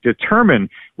couldn't determine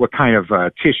what kind of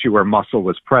tissue or muscle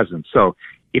was present. So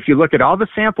if you look at all the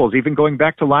samples, even going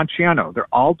back to Lanciano, they're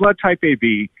all blood type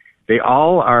AB. They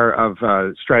all are of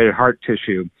striated heart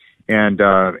tissue.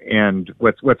 And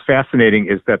what's fascinating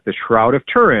is that the Shroud of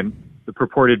Turin, the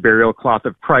purported burial cloth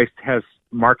of Christ, has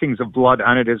markings of blood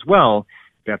on it as well.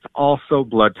 That's also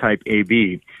blood type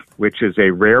AB, which is a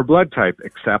rare blood type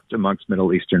except amongst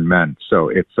Middle Eastern men. So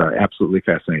it's absolutely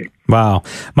fascinating. Wow.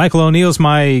 Michael O'Neill's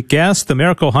my guest, the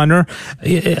Miracle Hunter.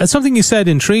 Something you said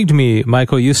intrigued me,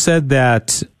 Michael. You said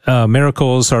that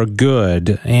miracles are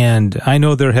good, and I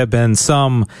know there have been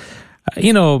some,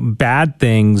 bad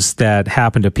things that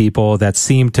happen to people that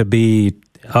seem to be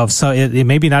of some, it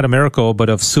maybe not a miracle, but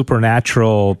of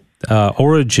supernatural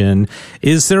origin.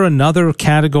 Is there another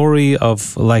category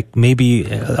of maybe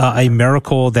a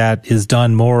miracle that is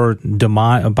done more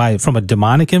from a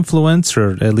demonic influence,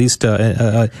 or at least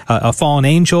a fallen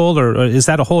angel, or is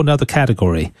that a whole other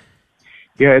category?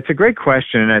 Yeah, it's a great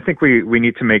question, and I think we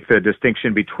need to make the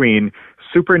distinction between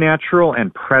supernatural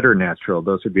and preternatural.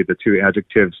 Those would be the two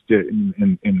adjectives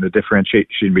in the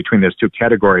differentiation between those two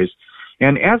categories.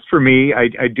 And as for me,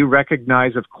 I do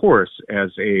recognize, of course, as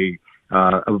a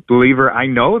believer, I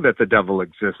know that the devil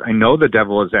exists. I know the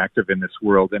devil is active in this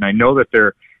world, and I know that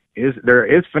there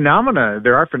are phenomena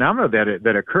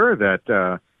that occur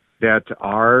that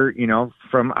are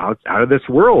from out of this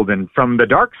world and from the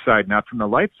dark side, not from the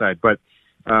light side. But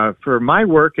for my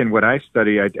work and what I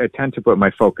study, I tend to put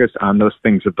my focus on those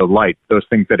things of the light, those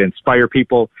things that inspire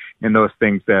people, and those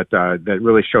things that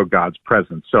really show God's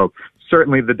presence. So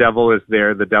certainly the devil is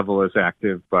there, the devil is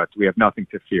active, but we have nothing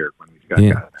to fear when we've got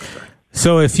God.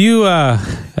 So if you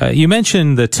you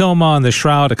mentioned the tilma and the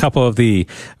shroud, a couple of the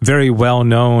very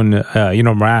well-known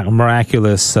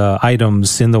miraculous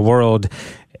items in the world.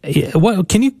 What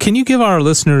can you give our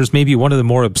listeners maybe one of the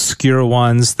more obscure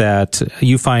ones that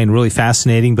you find really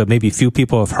fascinating, but maybe few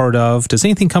people have heard of? Does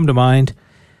anything come to mind?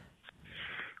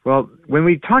 Well, when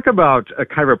we talk about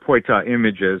chiropoita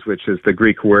images, which is the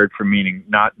Greek word for meaning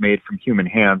not made from human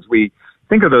hands, we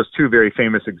think of those two very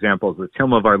famous examples, the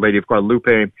tilma of Our Lady of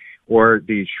Guadalupe or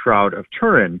the Shroud of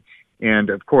Turin.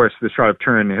 And of course, the Shroud of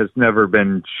Turin has never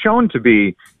been shown to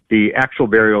be the actual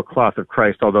burial cloth of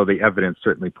Christ, although the evidence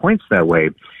certainly points that way.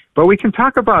 But we can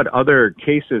talk about other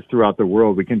cases throughout the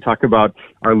world. We can talk about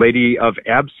Our Lady of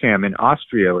Absam in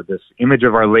Austria, this image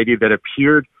of Our Lady that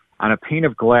appeared on a pane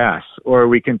of glass. Or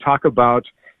we can talk about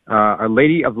Our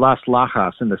Lady of Las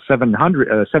Lajas in the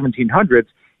 1700s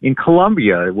in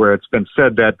Colombia, where it's been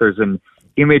said that there's an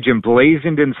image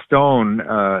emblazoned in stone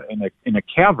in a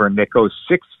cavern that goes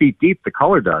 6 feet deep, the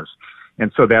color does.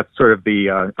 And so that's sort of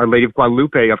the Our Lady of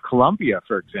Guadalupe of Colombia,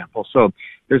 for example. So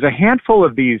there's a handful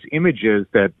of these images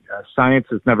that science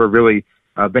has never really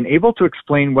been able to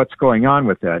explain what's going on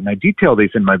with that. And I detail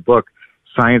these in my book,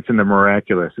 Science and the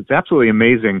Miraculous. It's absolutely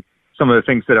amazing, some of the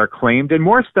things that are claimed, and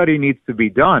more study needs to be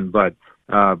done. But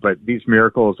these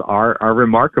miracles are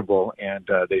remarkable, and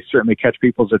they certainly catch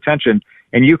people's attention.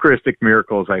 And Eucharistic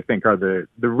miracles, I think, are the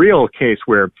real case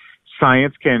where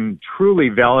science can truly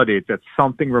validate that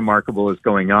something remarkable is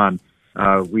going on.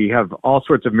 We have all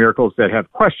sorts of miracles that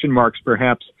have question marks,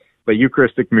 perhaps, but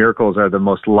Eucharistic miracles are the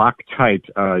most Loctite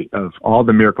of all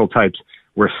the miracle types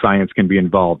where science can be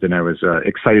involved. And I was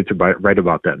excited to write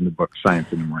about that in the book,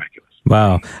 Science and the Miraculous.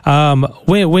 Wow.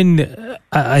 When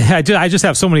I just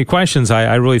have so many questions.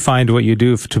 I really find what you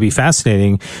do to be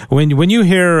fascinating. When you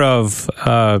hear of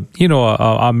a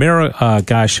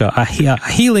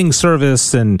healing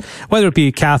service, and whether it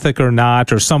be Catholic or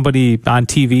not, or somebody on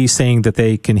TV saying that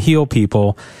they can heal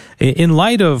people, in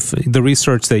light of the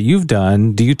research that you've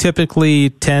done, do you typically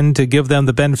tend to give them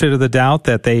the benefit of the doubt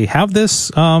that they have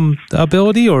this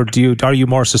ability, or are you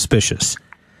more suspicious?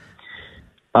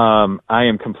 I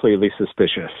am completely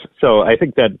suspicious. So I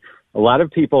think that a lot of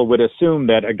people would assume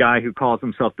that a guy who calls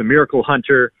himself the miracle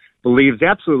hunter believes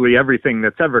absolutely everything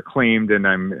that's ever claimed, and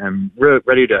I'm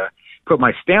ready to put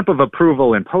my stamp of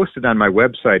approval and post it on my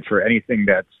website for anything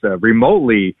that's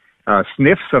remotely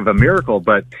sniffs of a miracle.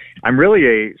 But I'm really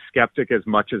a skeptic as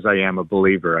much as I am a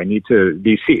believer. I need to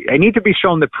be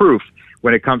shown the proof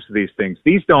when it comes to these things.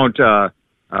 These don't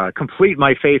complete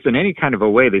my faith in any kind of a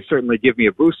way. They certainly give me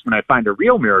a boost when I find a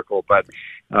real miracle, but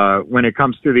when it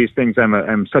comes to these things,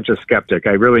 I'm such a skeptic.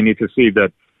 I really need to see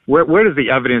that where does the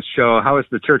evidence show? How is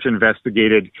the church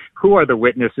investigated? Who are the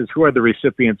witnesses? Who are the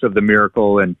recipients of the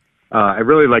miracle? And I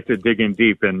really like to dig in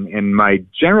deep, and my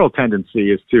general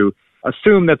tendency is to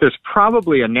assume that there's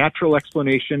probably a natural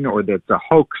explanation, or that it's a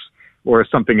hoax or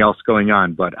something else going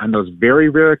on. But on those very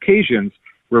rare occasions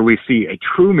where we see a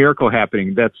true miracle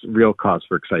happening, that's real cause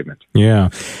for excitement. Yeah.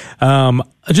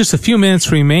 Just a few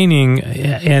minutes remaining,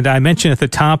 and I mentioned at the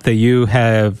top that you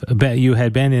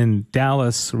had been in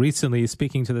Dallas recently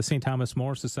speaking to the St. Thomas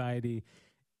More Society.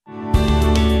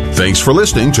 Thanks for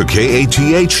listening to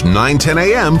KATH 910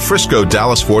 AM, Frisco,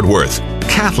 Dallas, Fort Worth.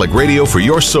 Catholic radio for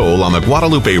your soul on the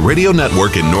Guadalupe Radio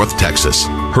Network in North Texas.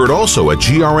 Heard also at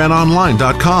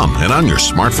grnonline.com and on your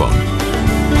smartphone.